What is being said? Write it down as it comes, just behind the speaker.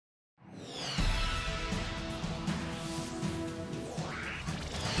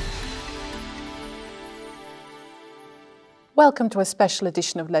Welcome to a special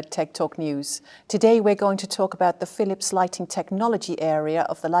edition of LED Tech Talk News. Today we're going to talk about the Philips Lighting Technology area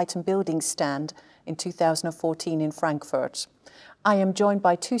of the Light and Building stand in 2014 in Frankfurt. I am joined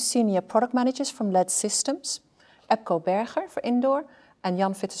by two senior product managers from LED Systems, Epco Berger for indoor and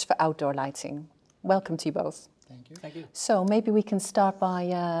Jan Vitters for outdoor lighting. Welcome to you both. Thank you. Thank you. So maybe we can start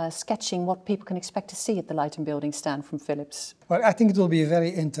by sketching what people can expect to see at the Light and Building stand from Philips. Well, I think it will be a very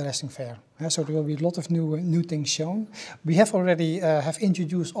interesting fair. So there will be a lot of new things shown. We have already have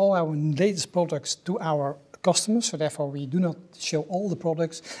introduced all our latest products to our customers, so therefore we do not show all the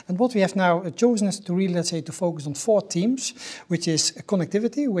products. And what we have now chosen is to really, let's say, to focus on 4 themes, which is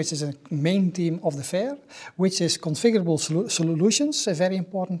connectivity, which is a main theme of the fair, which is configurable solutions, a very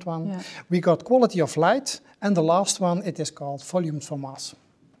important one. Yeah. We got quality of light, and the last one, it is called volumes for mass.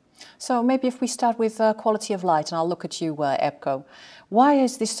 So maybe if we start with quality of light, and I'll look at you, Epco. Why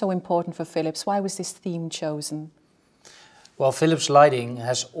is this so important for Philips? Why was this theme chosen? Well, Philips Lighting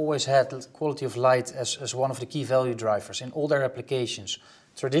has always had quality of light as one of the key value drivers in all their applications.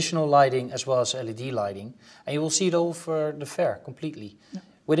 Traditional lighting as well as LED lighting. And you will see it over the fair completely. Yeah.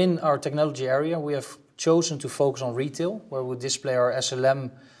 Within our technology area, we have chosen to focus on retail, where we display our SLM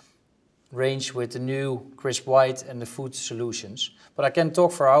range with the new crisp white and the food solutions. But I can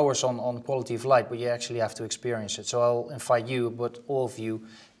talk for hours on quality of light, but you actually have to experience it. So I'll invite you, but all of you,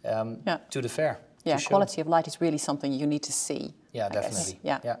 to the fair. Yeah, quality of light is really something you need to see. Yeah, definitely.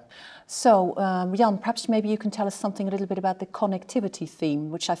 Yeah. So, Jan, perhaps maybe you can tell us something a little bit about the connectivity theme,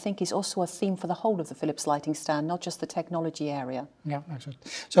 which I think is also a theme for the whole of the Philips lighting stand, not just the technology area. Yeah,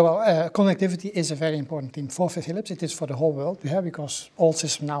 absolutely. So, connectivity is a very important theme for Philips. It is for the whole world, because all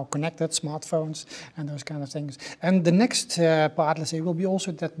systems now connected, smartphones and those kind of things. And the next part, let's say, will be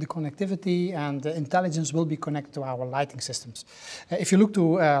also that the connectivity and the intelligence will be connected to our lighting systems. If you look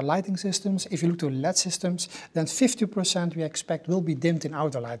to lighting systems, if you look to LED systems, then 50% we expect will be dimmed in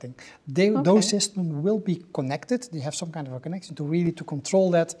outdoor lighting. Those systems will be connected. They have some kind of a connection to really to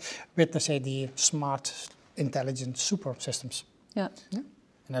control that with, let's say, the smart, intelligent super systems. Yeah.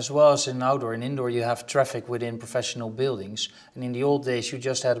 And as well as in outdoor and indoor, you have traffic within professional buildings. And in the old days, you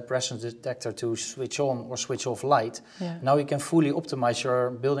just had a presence detector to switch on or switch off light. Yeah. Now you can fully optimize your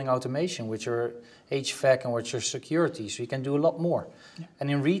building automation with your HVAC and with your security. So you can do a lot more. Yeah.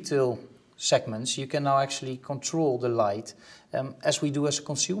 And in retail segments, you can now actually control the light as we do as a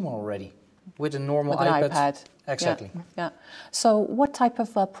consumer already with a normal iPad. Exactly. Yeah. So what type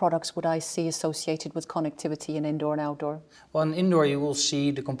of products would I see associated with connectivity in indoor and outdoor? Well, in indoor you will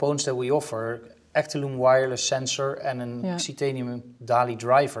see the components that we offer, Actilume wireless sensor and an titanium DALI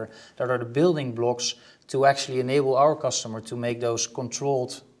driver that are the building blocks to actually enable our customer to make those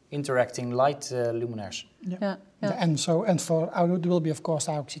controlled interacting light luminaires. Yeah. And for outdoor there will be of course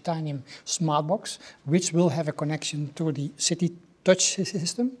our titanium smart box, which will have a connection to the city touch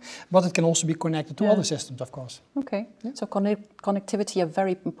system, but it can also be connected to other systems, of course. Okay. Yeah. So connectivity, a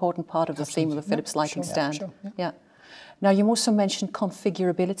very important part of the theme of the Philips lighting stand. Yeah. Now you also mentioned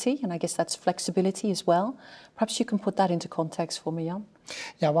configurability, and I guess that's flexibility as well. Perhaps you can put that into context for me, Jan.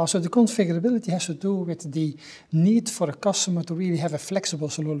 Yeah, well, so the configurability has to do with the need for a customer to really have a flexible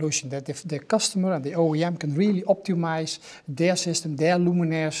solution, that if the customer and the OEM can really optimize their system, their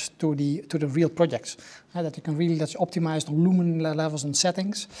luminaires to the real projects. That you can really optimize the lumen levels and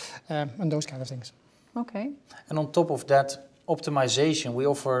settings and those kind of things. Okay. And on top of that optimization, we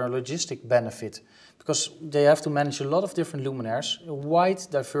offer a logistic benefit, because they have to manage a lot of different luminaires, a wide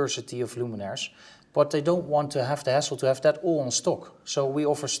diversity of luminaires, but they don't want to have the hassle to have that all on stock. So we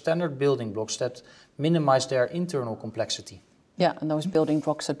offer standard building blocks that minimize their internal complexity. Yeah, and those building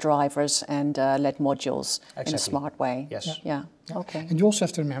blocks are drivers and LED modules in a smart way. Yes. Yeah. Okay. And you also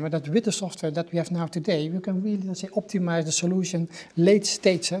have to remember that with the software that we have now today, you can really, let's say, optimize the solution late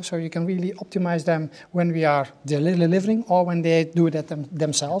stage. So you can really optimize them when we are delivering or when they do it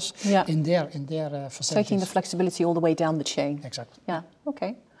themselves in their facilities. Taking the flexibility all the way down the chain. Exactly. Yeah.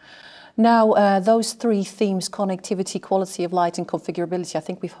 Okay. Now, those 3 themes, connectivity, quality of light and configurability, I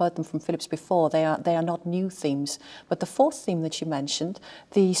think we've heard them from Philips before. They are not new themes. But the 4th theme that you mentioned,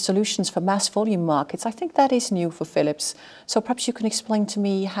 the solutions for mass volume markets, I think that is new for Philips. So perhaps you can explain to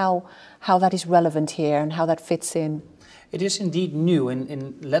me how that is relevant here and how that fits in. It is indeed new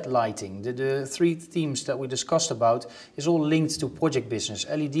in LED lighting. The 3 themes that we discussed about is all linked to project business.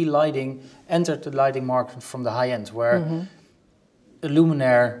 LED lighting entered the lighting market from the high end, where a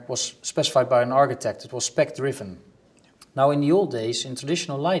luminaire was specified by an architect. It was spec driven. Now in the old days, in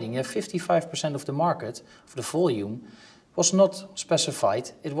traditional lighting, you have 55% of the market, of the volume, was not specified.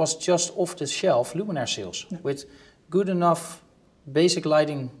 It was just off-the-shelf luminaire sales with good enough basic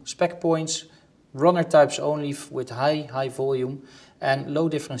lighting spec points, runner types only with high volume and low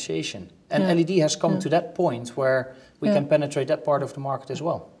differentiation. And LED has come to that point where we can penetrate that part of the market as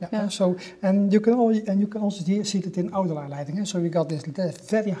well. So, and you can also see it in outdoor lighting. So we got this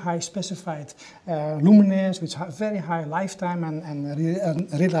very high specified luminaires, which have very high lifetime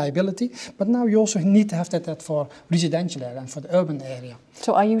and reliability. But now you also need to have that for residential area and for the urban area.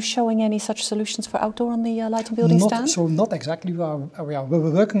 So are you showing any such solutions for outdoor on the light and building stand? So not exactly. We're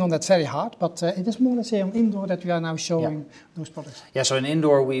working on that very hard, but it is more, let's say, on indoor that we are now showing those products. Yeah, so in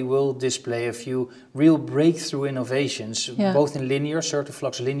indoor we will display a few real breakthrough innovations, both in linear,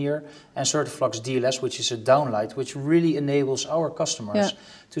 Certiflux linear, and Certiflux DLS, which is a downlight, which really enables our customers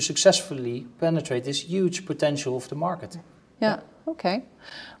to successfully penetrate this huge potential of the market. Okay.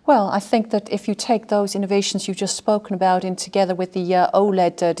 Well, I think that if you take those innovations you've just spoken about in together with the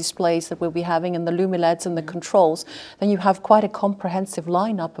OLED displays that we'll be having and the LumiLEDs and the controls, then you have quite a comprehensive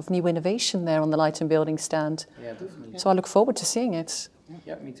lineup of new innovation there on the light and building stand. Yeah, definitely. So I look forward to seeing it.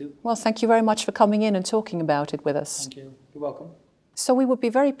 Yeah, me too. Well, thank you very much for coming in and talking about it with us. Thank you. You're welcome. So we would be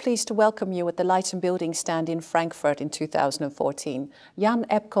very pleased to welcome you at the Light and Building stand in Frankfurt in 2014. Jan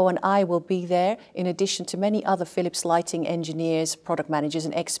Epco and I will be there, in addition to many other Philips Lighting engineers, product managers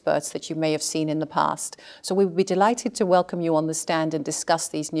and experts that you may have seen in the past. So we would be delighted to welcome you on the stand and discuss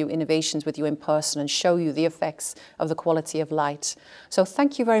these new innovations with you in person and show you the effects of the quality of light. So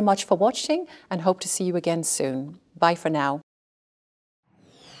thank you very much for watching and hope to see you again soon. Bye for now.